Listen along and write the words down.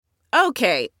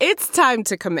Okay, it's time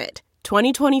to commit.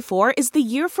 2024 is the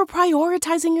year for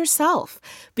prioritizing yourself.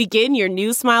 Begin your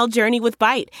new smile journey with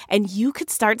Byte, and you could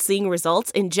start seeing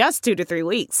results in just 2 to 3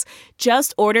 weeks.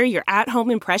 Just order your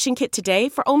at-home impression kit today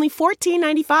for only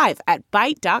 $14.95 at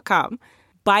Byte.com.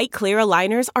 Byte Clear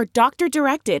aligners are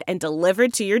doctor-directed and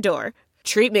delivered to your door.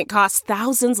 Treatment costs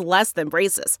thousands less than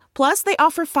braces. Plus, they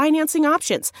offer financing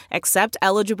options, accept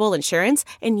eligible insurance,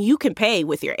 and you can pay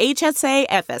with your HSA,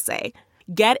 FSA.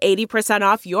 Get 80%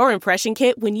 off your impression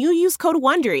kit when you use code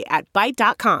WONDERY at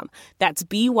Byte.com. That's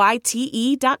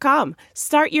BYTE.com.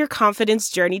 Start your confidence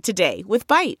journey today with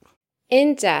Byte.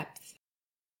 In depth.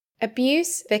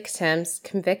 Abuse victims'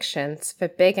 convictions for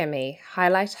bigamy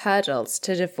highlight hurdles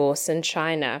to divorce in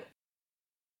China.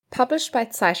 Published by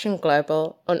Caixin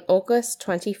Global on August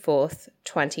 24,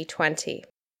 2020.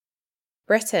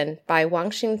 Written by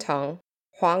Wang Xingtong,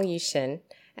 Huang Yuxin,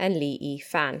 and Li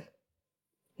Yifan.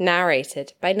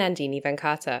 Narrated by Nandini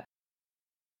Venkata.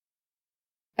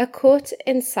 A court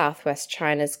in southwest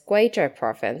China's Guizhou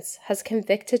province has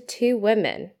convicted 2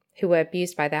 women who were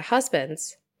abused by their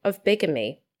husbands of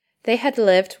bigamy. They had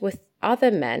lived with other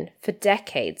men for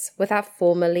decades without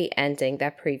formally ending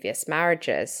their previous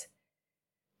marriages.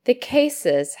 The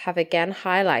cases have again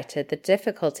highlighted the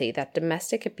difficulty that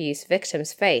domestic abuse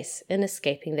victims face in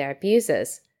escaping their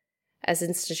abusers, as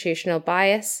institutional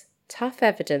bias, tough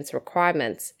evidence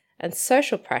requirements, and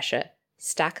social pressure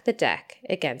stack the deck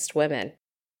against women.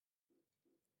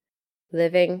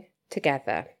 Living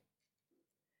together.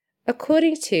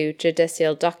 According to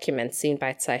judicial documents seen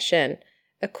by Caixin,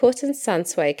 a court in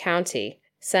Sansui County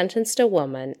sentenced a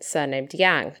woman surnamed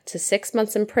Yang to 6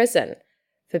 months in prison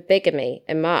for bigamy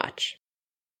in March.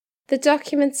 The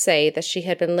documents say that she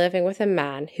had been living with a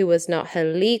man who was not her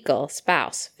legal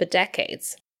spouse for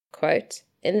decades, quote,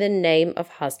 in the name of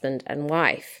husband and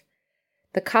wife.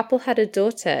 The couple had a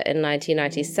daughter in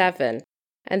 1997,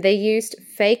 and they used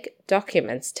fake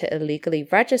documents to illegally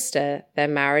register their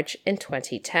marriage in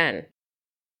 2010.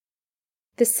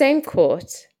 The same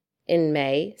court, in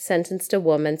May, sentenced a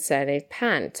woman surnamed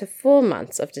Pan to 4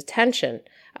 months of detention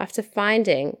after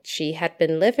finding she had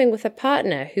been living with a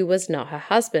partner who was not her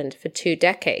husband for 2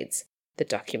 decades, the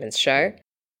documents show.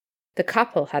 The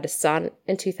couple had a son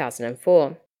in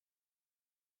 2004.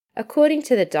 According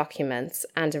to the documents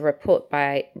and a report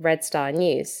by Red Star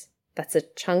News, that's a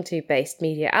Chengdu-based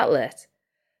media outlet,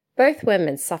 both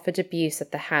women suffered abuse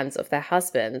at the hands of their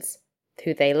husbands,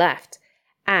 who they left,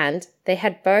 and they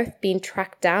had both been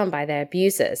tracked down by their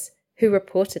abusers, who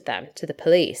reported them to the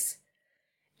police.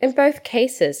 In both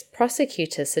cases,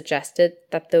 prosecutors suggested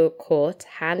that the court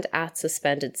hand out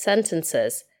suspended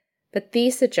sentences, but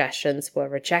these suggestions were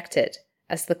rejected,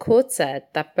 as the court said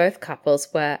that both couples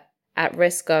were at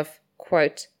risk of,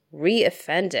 quote,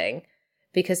 re-offending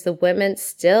because the women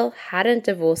still hadn't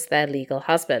divorced their legal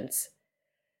husbands.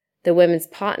 The women's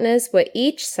partners were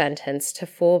each sentenced to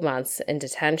 4 months in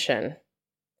detention.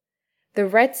 The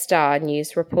Red Star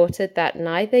News reported that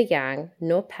neither Yang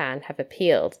nor Pan have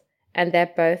appealed, and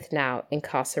they're both now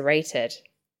incarcerated.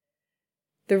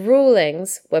 The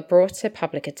rulings were brought to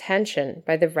public attention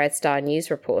by the Red Star News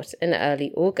report in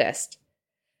early August.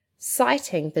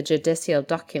 Citing the judicial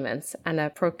documents and a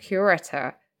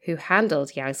procurator who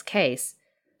handled Yang's case,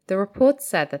 the report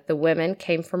said that the women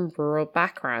came from rural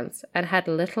backgrounds and had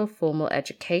little formal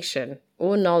education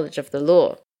or knowledge of the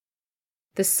law.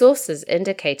 The sources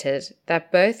indicated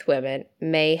that both women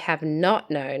may have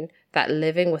not known that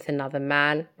living with another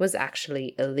man was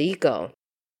actually illegal.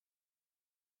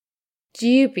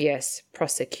 Dubious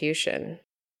prosecution.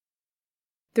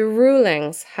 The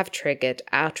rulings have triggered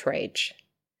outrage,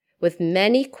 with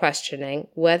many questioning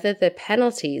whether the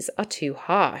penalties are too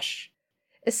harsh,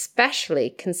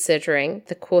 especially considering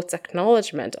the court's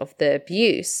acknowledgement of the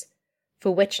abuse,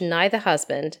 for which neither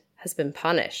husband has been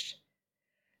punished.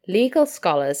 Legal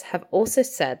scholars have also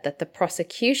said that the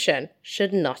prosecution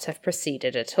should not have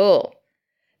proceeded at all.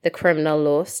 The criminal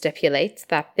law stipulates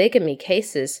that bigamy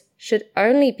cases should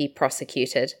only be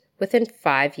prosecuted within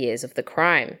 5 years of the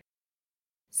crime.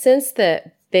 Since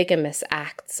the bigamous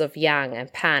acts of Yang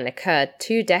and Pan occurred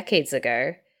 2 decades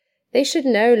ago, they should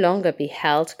no longer be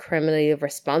held criminally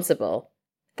responsible.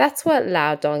 That's what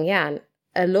Lao Dongyan,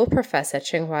 a law professor at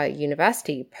Tsinghua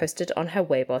University, posted on her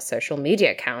Weibo social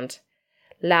media account.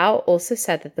 Lao also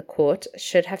said that the court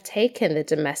should have taken the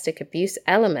domestic abuse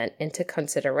element into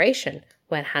consideration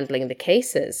when handling the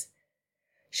cases.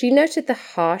 She noted the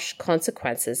harsh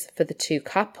consequences for the 2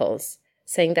 couples,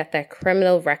 saying that their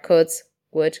criminal records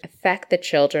would affect the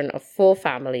children of 4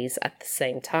 families at the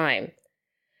same time.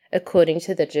 According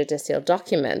to the judicial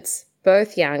documents,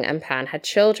 both Yang and Pan had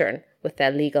children with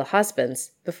their legal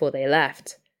husbands before they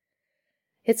left.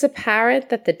 It's apparent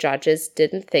that the judges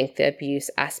didn't think the abuse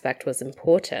aspect was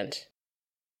important.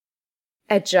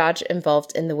 A judge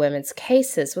involved in the women's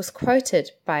cases was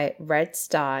quoted by Red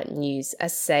Star News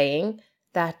as saying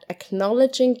that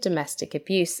acknowledging domestic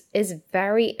abuse is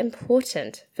very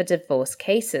important for divorce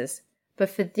cases, but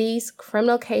for these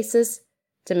criminal cases,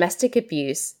 domestic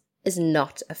abuse is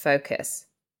not a focus.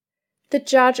 The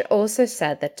judge also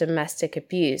said that domestic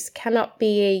abuse cannot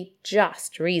be a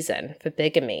just reason for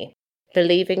bigamy,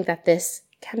 believing that this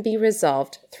can be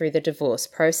resolved through the divorce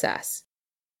process.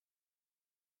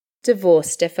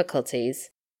 Divorce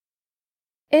difficulties.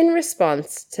 In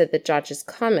response to the judge's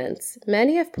comments,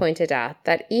 many have pointed out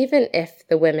that even if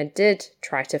the women did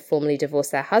try to formally divorce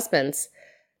their husbands,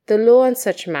 the law on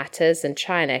such matters in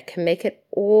China can make it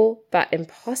all but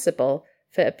impossible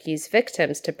for abuse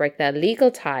victims to break their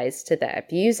legal ties to their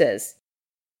abusers.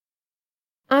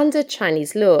 Under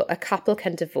Chinese law, a couple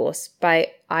can divorce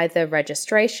by either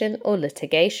registration or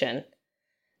litigation.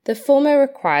 The former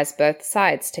requires both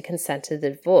sides to consent to the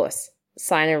divorce,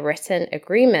 sign a written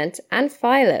agreement, and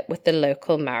file it with the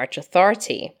local marriage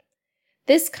authority.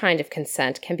 This kind of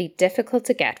consent can be difficult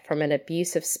to get from an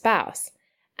abusive spouse,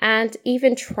 and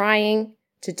even trying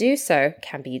to do so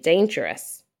can be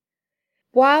dangerous.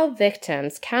 While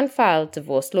victims can file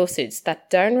divorce lawsuits that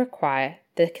don't require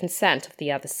the consent of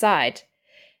the other side,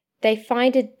 they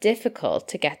find it difficult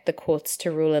to get the courts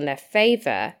to rule in their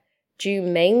favor, due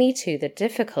mainly to the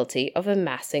difficulty of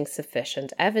amassing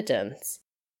sufficient evidence.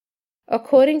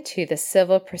 According to the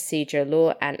Civil Procedure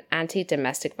Law and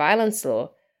Anti-Domestic Violence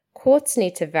Law, courts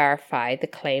need to verify the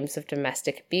claims of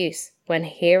domestic abuse when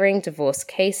hearing divorce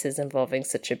cases involving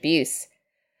such abuse.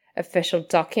 Official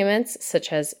documents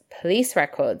such as police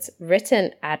records,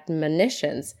 written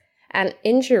admonitions, and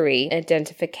injury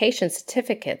identification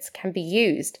certificates can be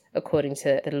used according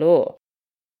to the law.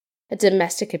 A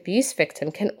domestic abuse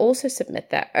victim can also submit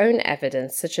their own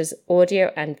evidence, such as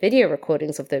audio and video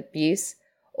recordings of the abuse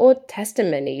or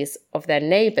testimonies of their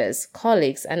neighbors,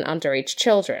 colleagues, and underage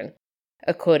children,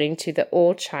 according to the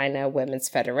All China Women's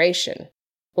Federation,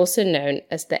 also known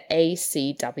as the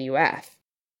ACWF.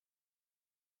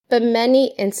 But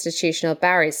many institutional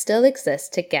barriers still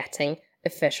exist to getting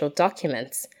official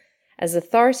documents, as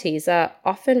authorities are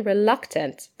often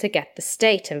reluctant to get the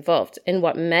state involved in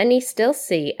what many still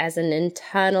see as an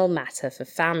internal matter for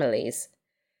families.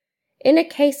 In a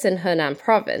case in Henan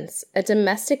province, a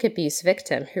domestic abuse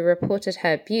victim who reported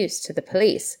her abuse to the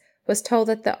police was told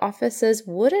that the officers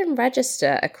wouldn't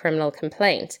register a criminal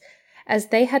complaint, as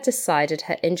they had decided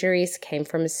her injuries came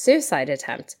from a suicide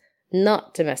attempt,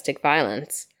 not domestic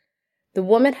violence. The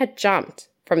woman had jumped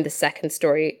from the second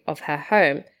story of her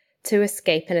home to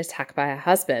escape an attack by her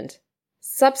husband.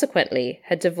 Subsequently,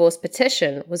 her divorce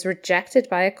petition was rejected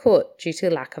by a court due to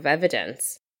lack of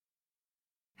evidence.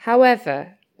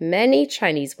 However, many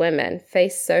Chinese women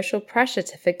face social pressure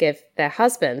to forgive their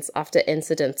husbands after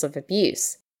incidents of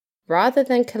abuse, rather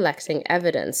than collecting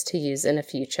evidence to use in a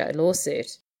future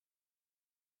lawsuit.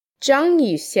 Zhang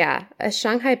Yuxia, a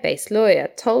Shanghai-based lawyer,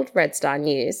 told Red Star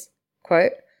News,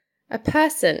 quote, "A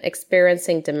person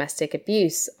experiencing domestic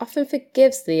abuse often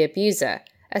forgives the abuser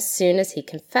as soon as he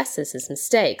confesses his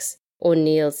mistakes or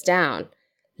kneels down,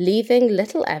 leaving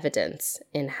little evidence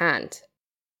in hand."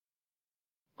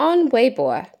 On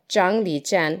Weibo, Zhang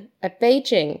Lijian, a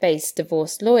Beijing-based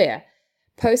divorce lawyer,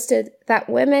 posted that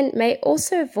women may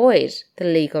also avoid the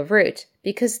legal route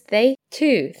because they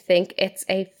too think it's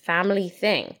a family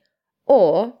thing,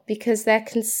 or because they're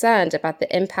concerned about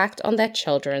the impact on their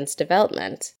children's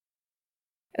development.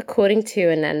 According to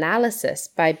an analysis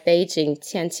by Beijing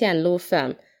Tianqian law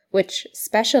firm, which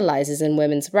specializes in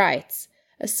women's rights,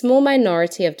 a small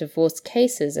minority of divorce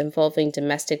cases involving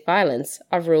domestic violence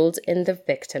are ruled in the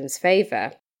victim's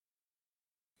favor.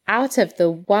 Out of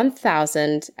the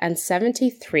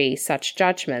 1,073 such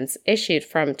judgments issued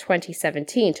from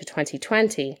 2017 to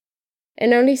 2020,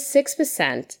 in only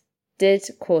 6%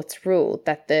 did courts rule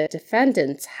that the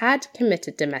defendants had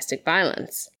committed domestic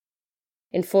violence.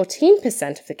 In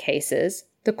 14% of the cases,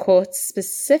 the courts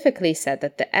specifically said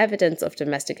that the evidence of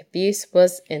domestic abuse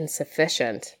was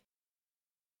insufficient.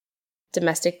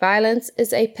 Domestic violence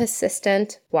is a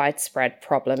persistent, widespread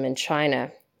problem in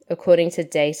China. According to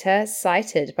data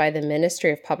cited by the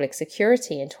Ministry of Public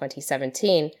Security in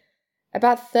 2017,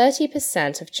 about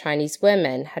 30% of Chinese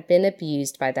women had been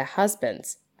abused by their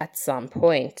husbands at some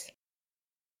point.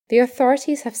 The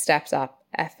authorities have stepped up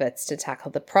efforts to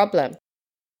tackle the problem.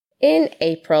 In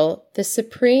April, the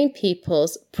Supreme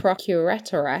People's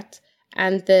Procuratorate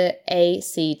and the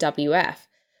ACWF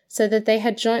so that they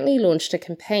had jointly launched a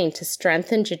campaign to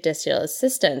strengthen judicial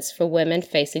assistance for women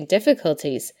facing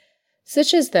difficulties,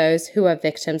 such as those who are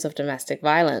victims of domestic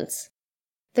violence.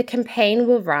 The campaign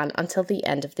will run until the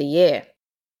end of the year.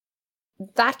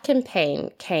 That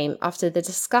campaign came after the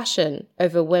discussion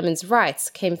over women's rights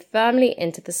came firmly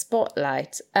into the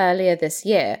spotlight earlier this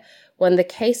year, when the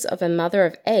case of a mother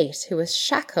of 8 who was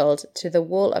shackled to the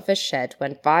wall of a shed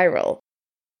went viral.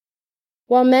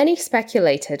 While many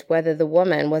speculated whether the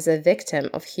woman was a victim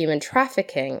of human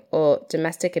trafficking or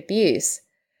domestic abuse,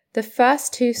 the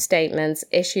first 2 statements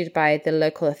issued by the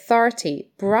local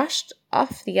authority brushed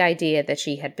off the idea that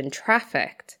she had been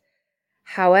trafficked.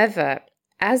 However,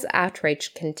 as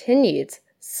outrage continued,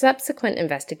 subsequent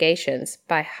investigations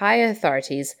by higher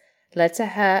authorities led to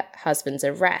her husband's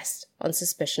arrest on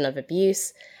suspicion of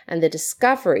abuse and the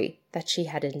discovery that she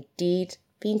had indeed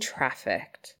been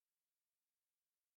trafficked.